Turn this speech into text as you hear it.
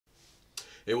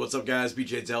Hey, what's up guys?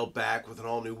 BJ Dell back with an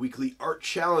all-new weekly art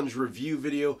challenge review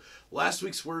video. Last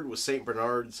week's word was St.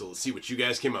 Bernard, so let's see what you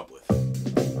guys came up with.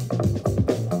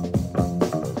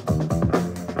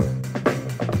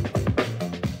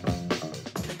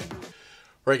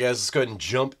 Alright guys, let's go ahead and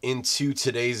jump into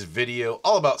today's video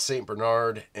all about St.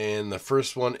 Bernard, and the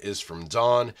first one is from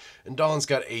Dawn, and Dawn's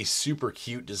got a super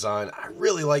cute design. I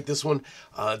really like this one.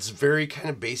 It's very kind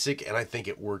of basic and I think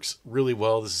it works really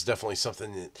well. This is definitely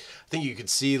something that I think you could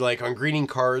see like on greeting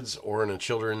cards or in a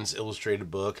children's illustrated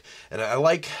book, and I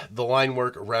like the line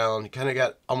work around. Kind of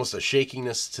got almost a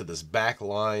shakiness to this back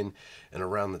line and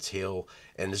around the tail,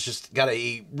 and it's just got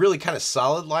a really kind of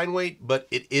solid line weight, but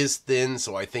it is thin,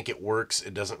 so I think it works.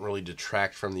 It doesn't really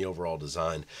detract from the overall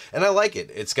design, and I like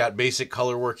it. It's got basic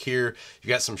color work here. You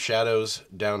got some shadows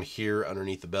down here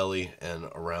underneath the belly and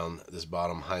around this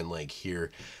bottom hind leg here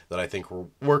that I think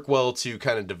will work well to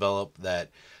kind of develop that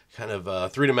kind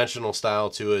of three-dimensional style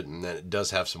to it, and that it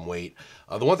does have some weight.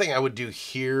 The one thing I would do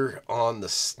here on the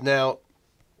snout,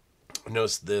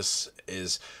 notice this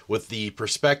is with the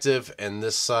perspective and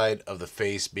this side of the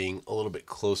face being a little bit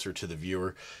closer to the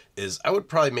viewer, is I would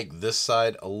probably make this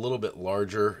side a little bit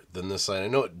larger than this side. I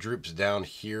know it droops down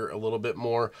here a little bit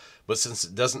more, but since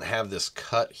it doesn't have this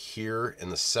cut here in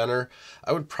the center,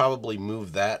 I would probably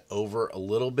move that over a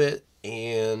little bit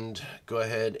and go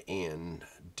ahead and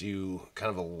do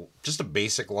kind of just a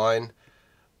basic line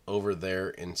over there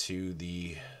into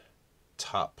the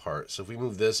top part. So if we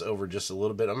move this over just a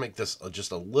little bit, I'll make this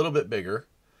just a little bit bigger,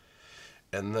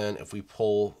 and then if we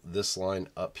pull this line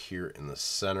up here in the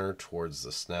center towards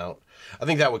the snout, I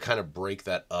think that would kind of break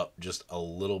that up just a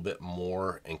little bit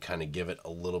more and kind of give it a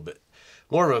little bit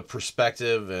more of a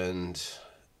perspective and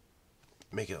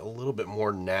make it a little bit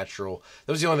more natural.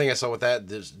 That was the only thing I saw with that.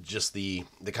 There's just the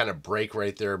kind of break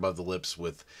right there above the lips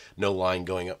with no line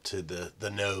going up to the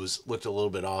nose. Looked a little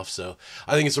bit off, so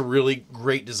I think it's a really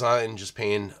great design. Just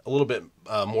paying a little bit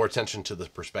more attention to the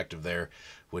perspective there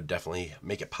would definitely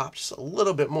make it pop just a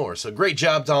little bit more. So great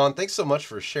job, Dawn. Thanks so much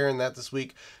for sharing that this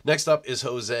week. Next up is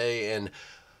Jose, and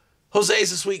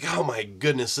Jose's this week. Oh my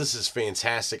goodness, this is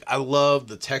fantastic. I love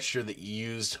the texture that you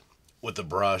used with the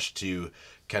brush to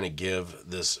kind of give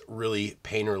this really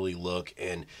painterly look,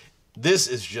 and this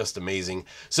is just amazing.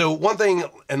 So one thing,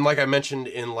 and like I mentioned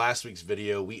in last week's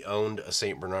video, we owned a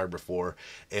St. Bernard before,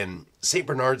 and St.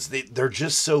 Bernards, they're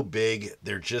just so big,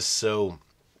 they're just so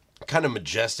kind of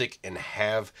majestic and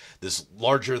have this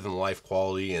larger than life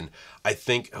quality, and I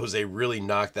think Jose really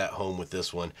knocked that home with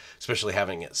this one, especially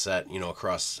having it set, you know,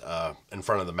 across in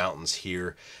front of the mountains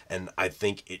here, and I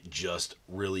think it just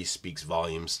really speaks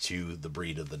volumes to the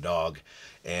breed of the dog.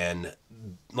 And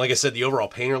like I said, the overall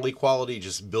painterly quality,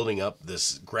 just building up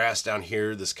this grass down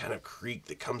here, this kind of creek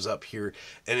that comes up here,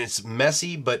 and it's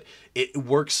messy, but it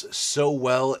works so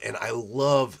well, and I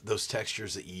love those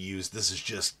textures that you use. This is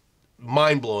just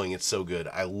mind-blowing. It's so good.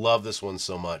 I love this one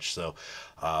so much. So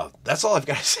that's all I've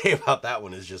got to say about that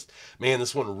one. Is just, man,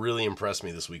 this one really impressed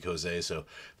me this week, Jose. So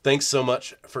thanks so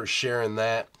much for sharing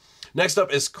that. Next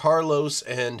up is Carlos,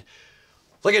 and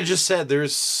like I just said,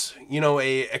 there's, you know,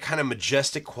 a kind of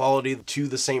majestic quality to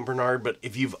the St. Bernard, but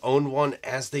if you've owned one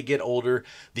as they get older,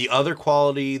 the other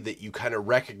quality that you kind of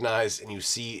recognize and you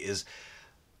see is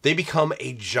they become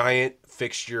a giant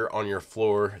fixture on your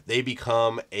floor. They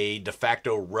become a de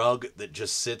facto rug that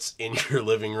just sits in your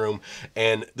living room.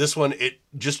 And this one, it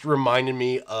just reminded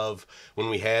me of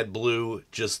when we had Blue,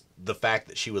 just the fact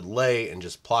that she would lay and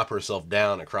just plop herself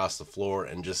down across the floor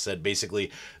and just said,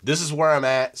 basically, this is where I'm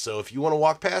at. So if you want to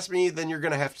walk past me, then you're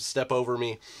going to have to step over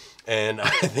me. And I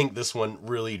think this one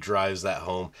really drives that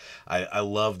home. I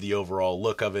love the overall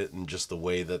look of it and just the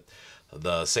way that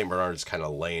the St. Bernard is kind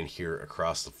of laying here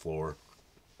across the floor.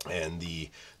 And the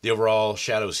overall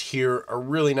shadows here are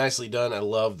really nicely done. I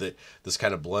love that this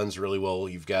kind of blends really well.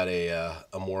 You've got a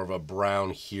more of a brown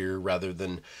here rather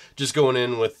than just going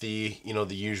in with the, you know,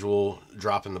 the usual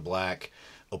drop in the black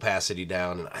opacity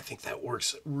down. And I think that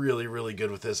works really, really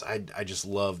good with this. I just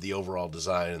love the overall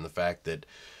design and the fact that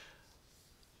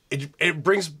it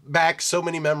brings back so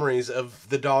many memories of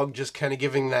the dog just kind of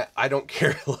giving that I don't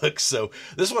care look. So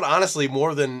this one, honestly,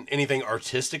 more than anything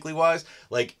artistically wise,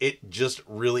 like it just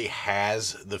really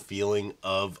has the feeling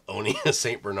of owning a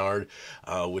St. Bernard,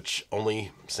 which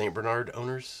only St. Bernard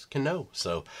owners can know.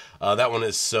 So that one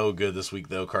is so good this week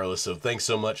though, Carlos. So thanks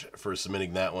so much for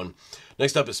submitting that one.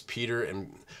 Next up is Peter,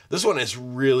 and this one is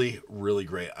really, really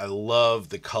great. I love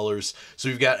the colors. So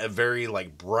we've got a very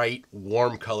like bright,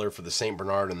 warm color for the St.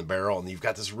 Bernard and the barrel, and you've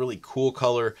got this really cool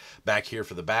color back here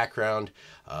for the background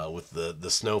with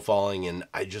the snow falling, and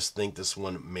I just think this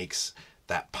one makes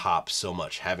that pop so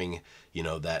much, having, you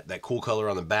know, that cool color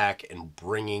on the back and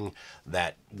bringing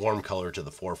that warm color to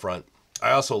the forefront.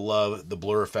 I also love the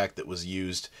blur effect that was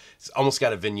used. It's almost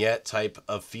got a vignette type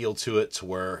of feel to it, to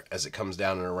where as it comes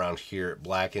down and around here, it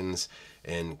blackens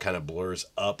and kind of blurs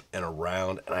up and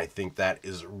around. And I think that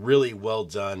is really well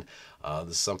done.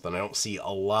 This is something I don't see a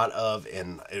lot of,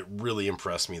 and it really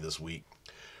impressed me this week.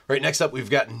 Right, next up, we've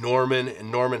got Norman,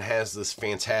 and Norman has this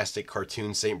fantastic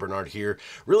cartoon St. Bernard here.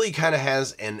 Really kind of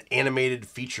has an animated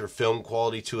feature film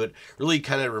quality to it. Really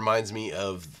kind of reminds me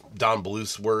of Don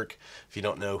Bluth's work. If you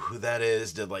don't know who that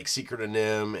is, did like Secret of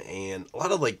Nim and a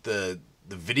lot of like the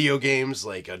video games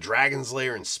like Dragon's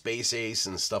Lair and Space Ace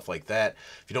and stuff like that.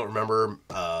 If you don't remember,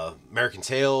 American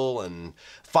Tail and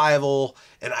Fievel,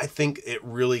 and I think it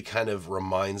really kind of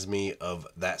reminds me of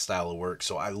that style of work.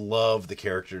 So I love the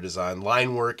character design.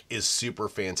 Line work is super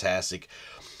fantastic.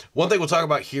 One thing we'll talk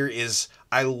about here is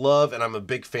I love, and I'm a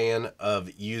big fan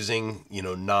of using, you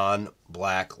know,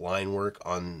 non-black line work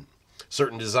on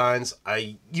certain designs.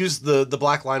 I use the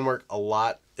black line work a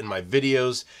lot in my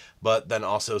videos, but then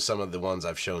also some of the ones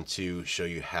I've shown to show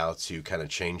you how to kind of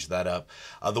change that up.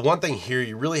 The one thing here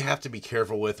you really have to be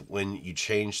careful with when you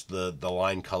change the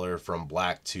line color from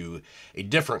black to a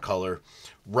different color.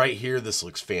 Right here, this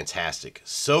looks fantastic.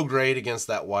 So great against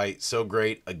that white, so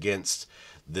great against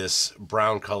this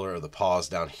brown color of the paws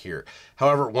down here.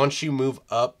 However, once you move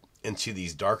up into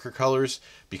these darker colors,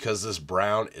 because this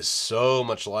brown is so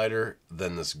much lighter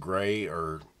than this gray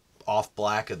or off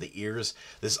black of the ears,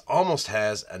 this almost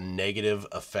has a negative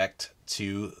effect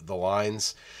to the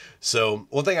lines. So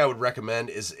one thing I would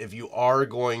recommend is if you are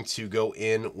going to go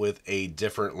in with a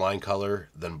different line color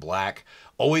than black,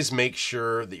 always make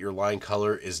sure that your line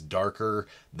color is darker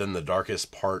than the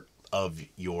darkest part of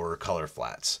your color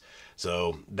flats.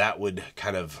 So that would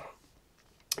kind of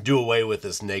do away with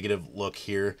this negative look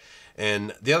here.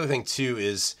 And the other thing too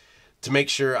is to make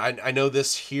sure, I know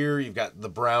this here, you've got the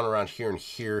brown around here and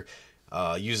here,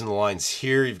 using the lines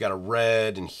here, you've got a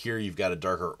red, and here you've got a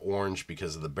darker orange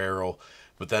because of the barrel.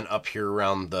 But then up here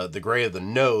around the gray of the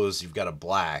nose, you've got a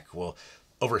black. Well,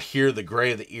 over here, the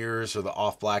gray of the ears or the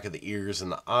off black of the ears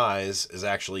and the eyes is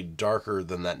actually darker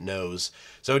than that nose.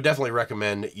 So I would definitely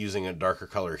recommend using a darker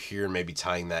color here and maybe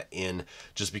tying that in,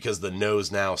 just because the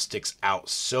nose now sticks out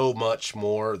so much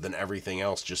more than everything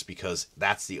else, just because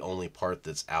that's the only part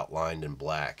that's outlined in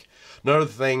black. Another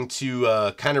thing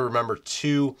to kind of remember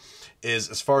too is,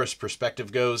 as far as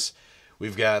perspective goes,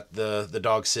 we've got the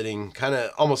dog sitting kind of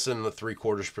almost in the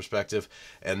 3/4 perspective,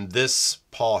 and this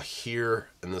paw here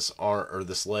and this arm or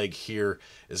this leg here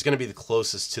is going to be the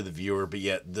closest to the viewer, but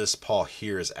yet this paw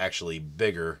here is actually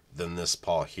bigger than this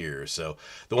paw here. So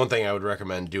the one thing I would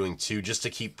recommend doing too, just to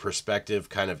keep perspective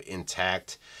kind of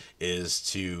intact, is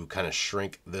to kind of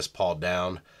shrink this paw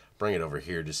down. Bring it over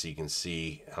here just so you can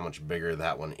see how much bigger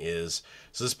that one is.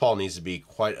 So this paw needs to be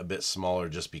quite a bit smaller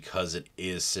just because it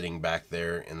is sitting back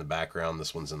there in the background.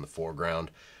 This one's in the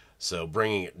foreground. So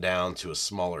bringing it down to a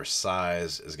smaller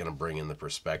size is going to bring in the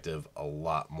perspective a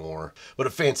lot more. But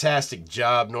a fantastic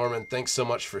job, Norman. Thanks so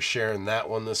much for sharing that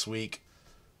one this week.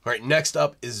 All right, next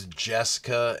up is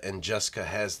Jessica, and Jessica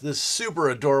has this super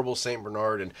adorable St.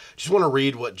 Bernard, and just want to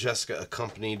read what Jessica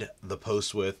accompanied the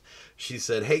post with. She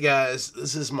said, "Hey guys,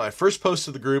 this is my first post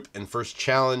to the group and first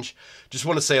challenge. Just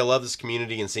want to say I love this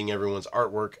community and seeing everyone's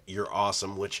artwork. You're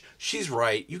awesome," which she's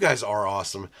right. You guys are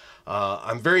awesome.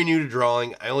 I'm very new to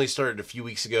drawing. I only started a few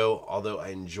weeks ago, although I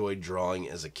enjoyed drawing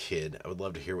as a kid. I would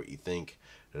love to hear what you think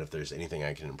and if there's anything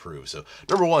I can improve. So,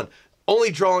 number one,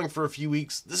 only drawing for a few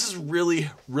weeks. This is really,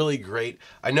 really great.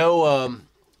 I know,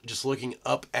 just looking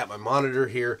up at my monitor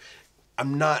here,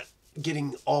 I'm not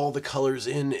getting all the colors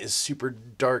in as super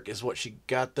dark as what she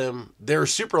got them. They're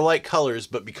super light colors,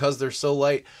 but because they're so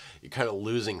light, you're kind of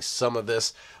losing some of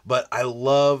this. But I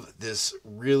love this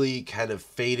really kind of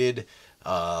faded,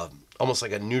 almost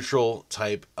like a neutral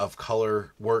type of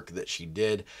color work that she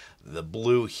did. The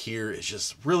blue here is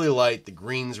just really light. The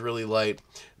green's really light.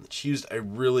 She used a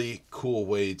really cool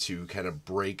way to kind of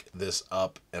break this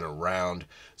up and around,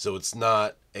 so it's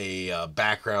not a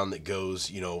background that goes,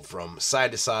 you know, from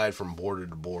side to side, from border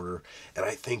to border, and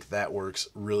I think that works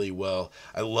really well.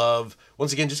 I love,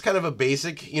 once again, just kind of a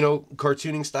basic, you know,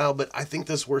 cartooning style, but I think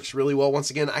this works really well. Once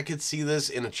again, I could see this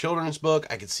in a children's book.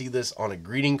 I could see this on a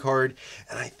greeting card,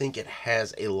 and I think it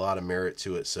has a lot of merit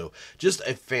to it. So just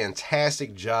a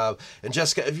fantastic job. And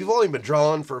Jessica, if you've only been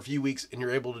drawing for a few weeks and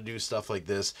you're able to do stuff like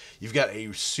this, you've got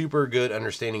a super good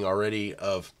understanding already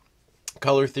of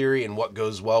color theory and what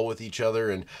goes well with each other,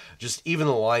 and just even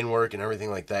the line work and everything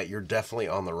like that. You're definitely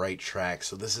on the right track.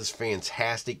 So this is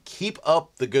fantastic. Keep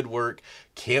up the good work.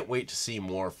 Can't wait to see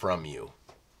more from you.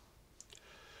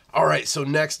 All right, so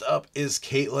next up is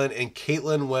Caitlin, and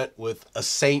Caitlin went with a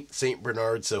Saint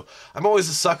Bernard. So I'm always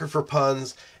a sucker for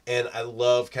puns, and I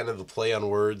love kind of the play on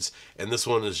words. And this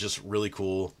one is just really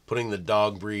cool, putting the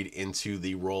dog breed into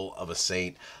the role of a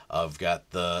saint. I've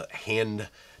got the hand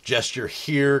gesture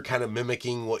here, kind of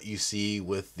mimicking what you see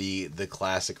with the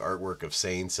classic artwork of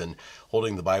saints, and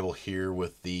holding the Bible here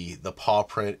with the paw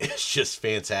print. It's just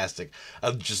fantastic.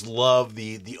 I just love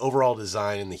the overall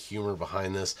design and the humor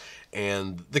behind this,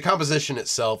 and the composition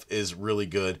itself is really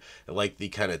good. I like the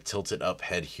kind of tilted up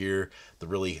head here, the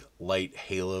really light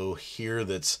halo here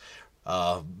that's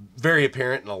very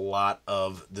apparent in a lot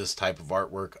of this type of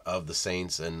artwork of the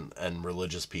saints and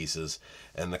religious pieces,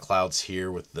 and the clouds here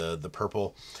with the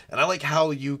purple. And I like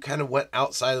how you kind of went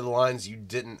outside of the lines. You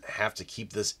didn't have to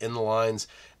keep this in the lines.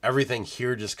 Everything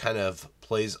here just kind of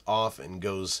plays off and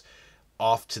goes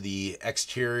off to the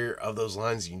exterior of those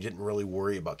lines. You didn't really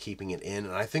worry about keeping it in,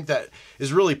 and I think that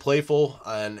is really playful,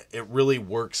 and it really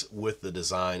works with the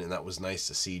design. And that was nice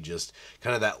to see, just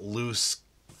kind of that loose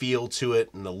feel to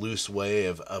it, and the loose way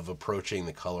of approaching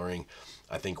the coloring,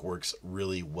 I think works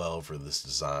really well for this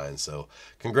design. So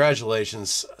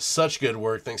congratulations, such good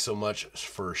work. Thanks so much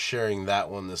for sharing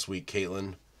that one this week,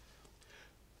 Caitlin.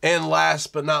 And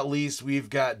last but not least,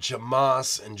 we've got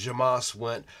Jamas, and Jamas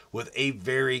went with a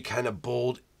very kind of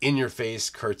bold,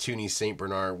 in-your-face, cartoony St.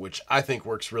 Bernard, which I think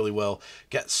works really well.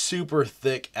 Got super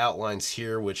thick outlines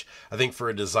here, which I think for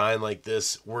a design like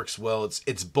this works well.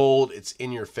 It's bold, it's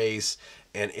in your face,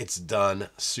 and it's done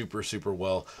super, super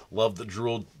well. Love the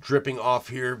drool dripping off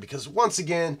here, because once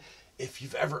again, if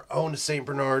you've ever owned a St.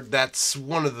 Bernard, that's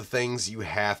one of the things you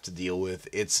have to deal with.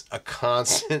 It's a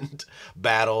constant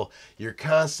battle. You're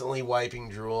constantly wiping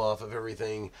drool off of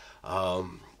everything.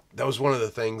 That was one of the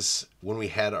things when we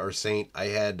had our Saint. I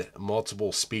had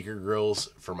multiple speaker grills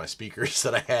for my speakers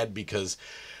that I had, because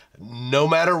no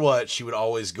matter what, she would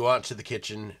always go out to the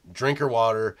kitchen, drink her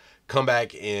water, come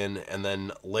back in, and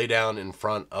then lay down in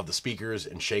front of the speakers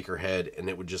and shake her head, and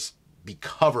it would just be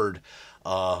covered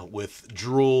with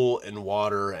drool and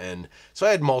water. And so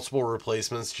I had multiple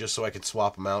replacements just so I could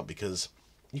swap them out, because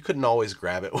you couldn't always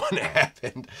grab it when it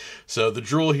happened. So the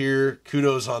drool here,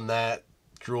 kudos on that.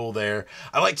 Drool there.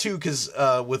 I like too, because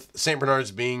with St. Bernards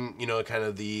being, you know, kind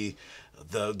of the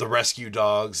rescue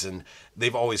dogs, and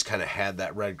they've always kind of had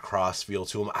that Red Cross feel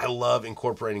to them. I love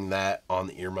incorporating that on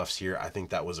the earmuffs here. I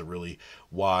think that was a really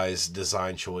wise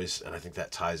design choice, and I think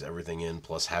that ties everything in,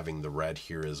 plus having the red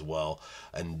here as well.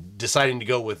 And deciding to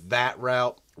go with that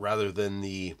route rather than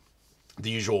the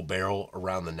usual barrel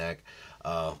around the neck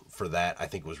for that, I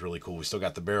think was really cool. We still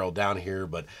got the barrel down here,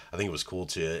 but I think it was cool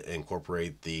to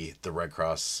incorporate the Red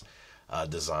Cross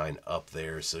design up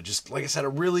there. So just like I said, a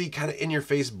really kind of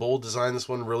in-your-face, bold design. This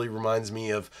one really reminds me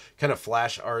of kind of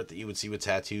flash art that you would see with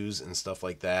tattoos and stuff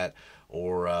like that,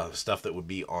 or stuff that would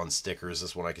be on stickers.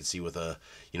 This one I could see with a,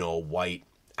 you know, a white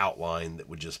outline that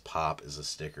would just pop as a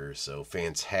sticker. So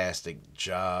fantastic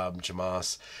job,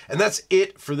 Jamas. And that's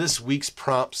it for this week's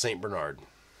prompt St. Bernard.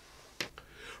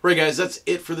 Right, guys, that's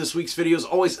it for this week's video. As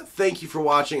always, thank you for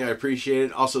watching. I appreciate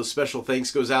it. Also, special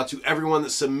thanks goes out to everyone that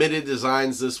submitted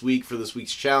designs this week for this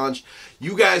week's challenge.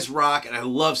 You guys rock, and I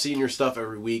love seeing your stuff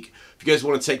every week. If you guys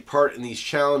want to take part in these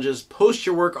challenges, post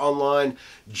your work online,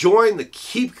 join the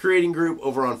Keep Creating group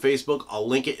over on Facebook. I'll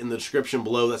link it in the description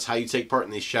below. That's how you take part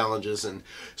in these challenges. And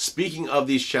speaking of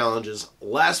these challenges,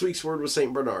 last week's word was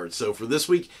St. Bernard. So for this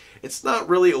week, it's not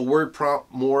really a word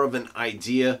prompt, more of an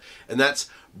idea, and that's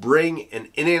bring an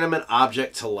inanimate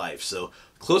object to life. So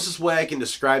closest way I can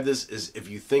describe this is if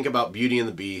you think about Beauty and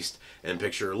the Beast and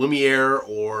picture Lumiere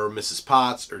or Mrs.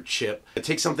 Potts or Chip.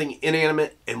 Take something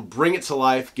inanimate and bring it to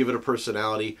life, give it a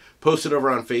personality, post it over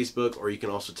on Facebook, or you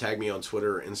can also tag me on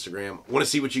Twitter or Instagram. I want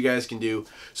to see what you guys can do.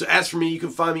 So as for me, you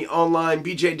can find me online,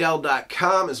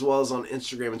 bjdell.com, as well as on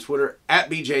Instagram and Twitter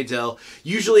at bjdell.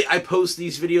 Usually I post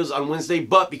these videos on Wednesday,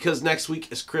 but because next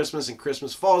week is Christmas and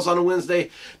Christmas falls on a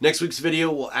Wednesday, next week's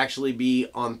video will actually be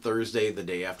on Thursday, the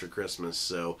day after Christmas.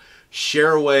 So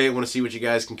share away. I want to see what you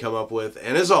guys can come up with.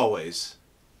 And as always,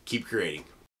 keep creating.